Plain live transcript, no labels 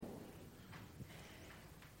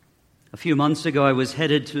A few months ago, I was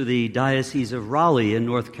headed to the Diocese of Raleigh in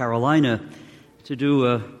North Carolina to do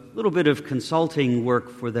a little bit of consulting work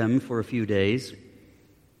for them for a few days.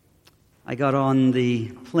 I got on the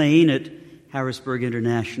plane at Harrisburg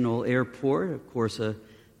International Airport, of course, a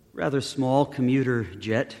rather small commuter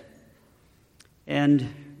jet.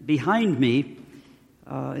 And behind me,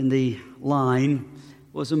 in the line,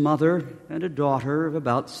 was a mother and a daughter of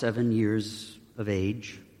about 7 years of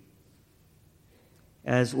age.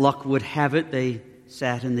 As luck would have it, they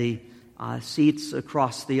sat in the seats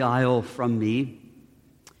across the aisle from me.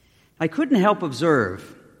 I couldn't help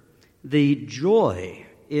observe the joy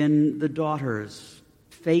in the daughter's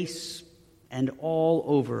face and all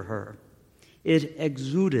over her. It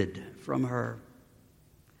exuded from her.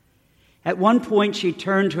 At one point, she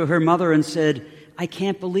turned to her mother and said, "I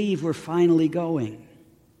can't believe we're finally going."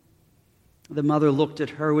 The mother looked at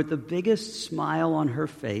her with the biggest smile on her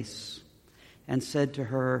face and said to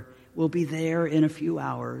her, "We'll be there in a few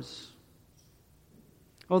hours."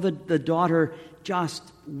 Oh, the daughter just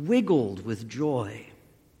wiggled with joy.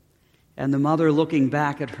 And the mother, looking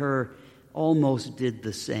back at her, almost did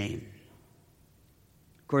the same.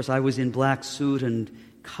 Of course, I was in black suit and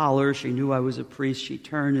collar. She knew I was a priest. She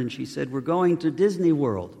turned and she said, "We're going to Disney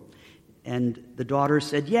World." And the daughter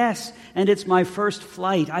said, "Yes, and it's my first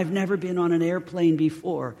flight. I've never been on an airplane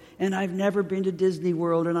before, and I've never been to Disney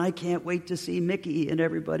World, and I can't wait to see Mickey and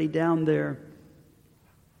everybody down there."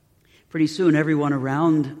 Pretty soon, everyone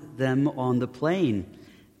around them on the plane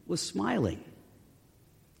was smiling.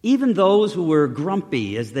 Even those who were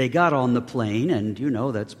grumpy as they got on the plane, and you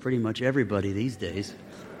know that's pretty much everybody these days,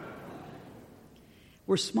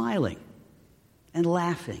 were smiling and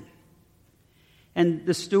laughing. And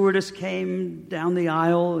the stewardess came down the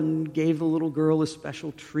aisle and gave the little girl a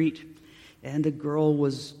special treat. And the girl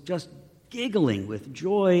was just giggling with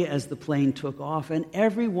joy as the plane took off. And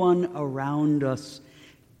everyone around us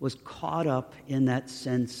was caught up in that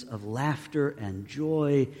sense of laughter and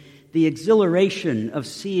joy, the exhilaration of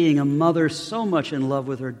seeing a mother so much in love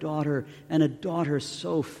with her daughter and a daughter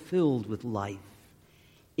so filled with life.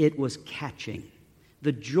 It was catching.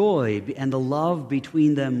 The joy and the love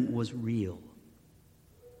between them was real.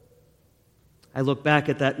 I look back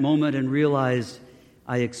at that moment and realized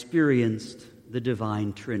I experienced the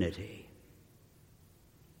Divine Trinity.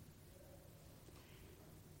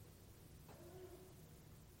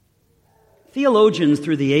 Theologians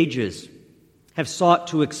through the ages have sought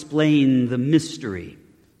to explain the mystery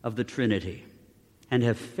of the Trinity and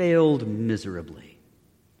have failed miserably,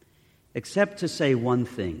 except to say one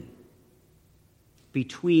thing.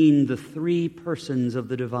 Between the three persons of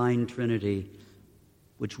the Divine Trinity,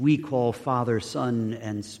 which we call Father, Son,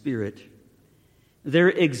 and Spirit, there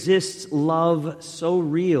exists love so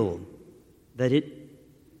real that it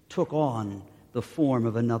took on the form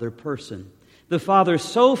of another person. The Father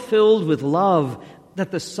so filled with love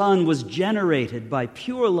that the Son was generated by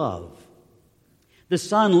pure love. The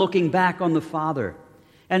Son looking back on the Father,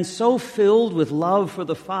 and so filled with love for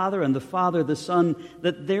the Father and the Father the Son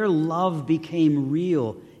that their love became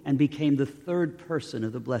real and became the third person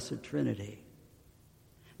of the Blessed Trinity.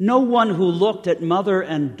 No one who looked at mother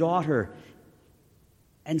and daughter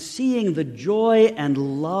and seeing the joy and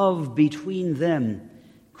love between them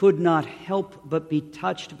could not help but be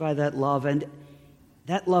touched by that love, and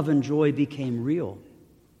that love and joy became real.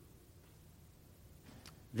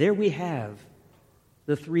 There we have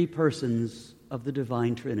the three persons of the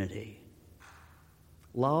Divine Trinity.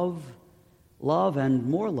 Love, love, and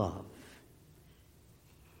more love.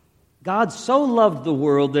 God so loved the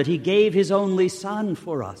world that he gave his only Son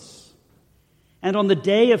for us. And on the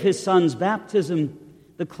day of his Son's baptism,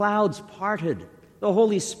 the clouds parted, the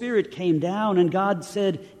Holy Spirit came down, and God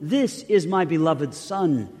said, "This is my beloved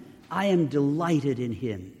Son. I am delighted in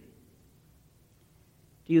him."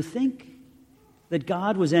 Do you think that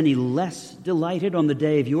God was any less delighted on the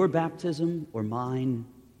day of your baptism or mine?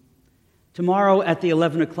 Tomorrow at the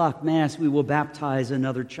 11 o'clock Mass, we will baptize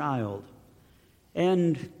another child.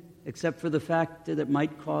 And except for the fact that it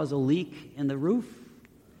might cause a leak in the roof,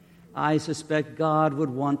 I suspect God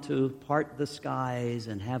would want to part the skies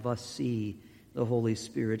and have us see the Holy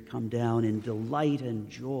Spirit come down in delight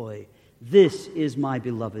and joy. This is my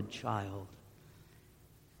beloved child.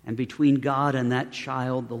 And between God and that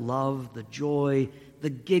child, the love, the joy,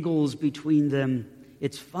 the giggles between them,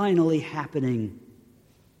 it's finally happening.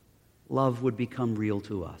 Love would become real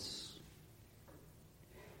to us.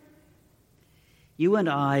 You and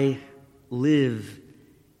I live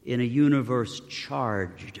in a universe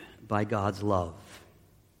charged by God's love.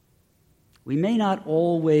 We may not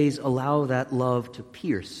always allow that love to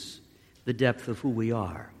pierce the depth of who we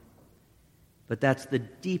are, but that's the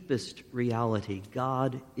deepest reality.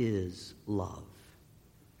 God is love.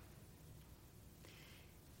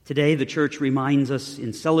 Today, the church reminds us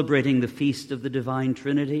in celebrating the feast of the Divine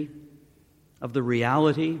Trinity of the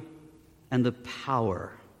reality and the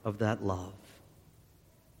power of that love.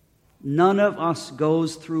 None of us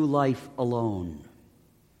goes through life alone.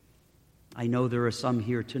 I know there are some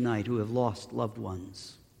here tonight who have lost loved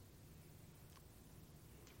ones.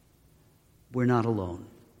 We're not alone.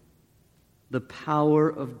 The power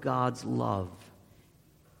of God's love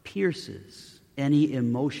pierces any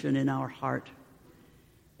emotion in our heart.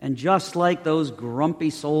 And just like those grumpy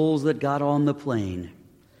souls that got on the plane,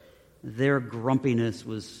 their grumpiness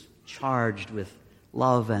was charged with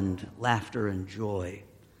love and laughter and joy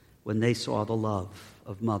when they saw the love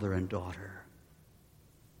of mother and daughter.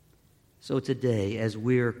 So today, as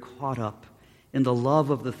we're caught up in the love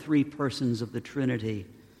of the three persons of the Trinity,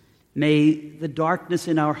 may the darkness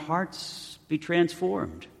in our hearts be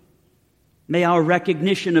transformed. May our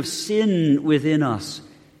recognition of sin within us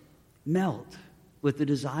melt with the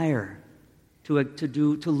desire to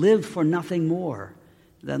live for nothing more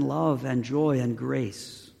than love and joy and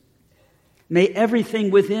grace. May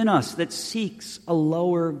everything within us that seeks a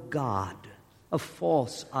lower God, a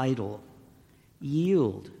false idol,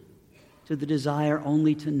 yield to the desire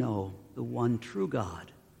only to know the one true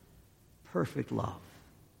God, perfect love.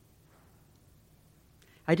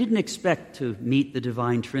 I didn't expect to meet the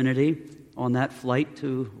Divine Trinity on that flight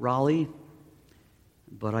to Raleigh,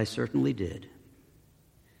 but I certainly did.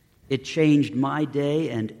 It changed my day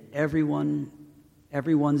and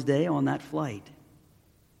everyone's day on that flight.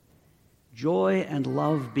 Joy and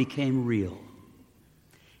love became real.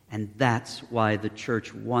 And that's why the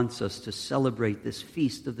church wants us to celebrate this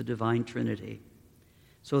feast of the Divine Trinity,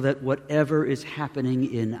 so that whatever is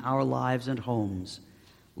happening in our lives and homes,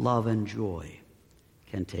 love and joy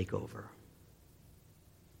can take over.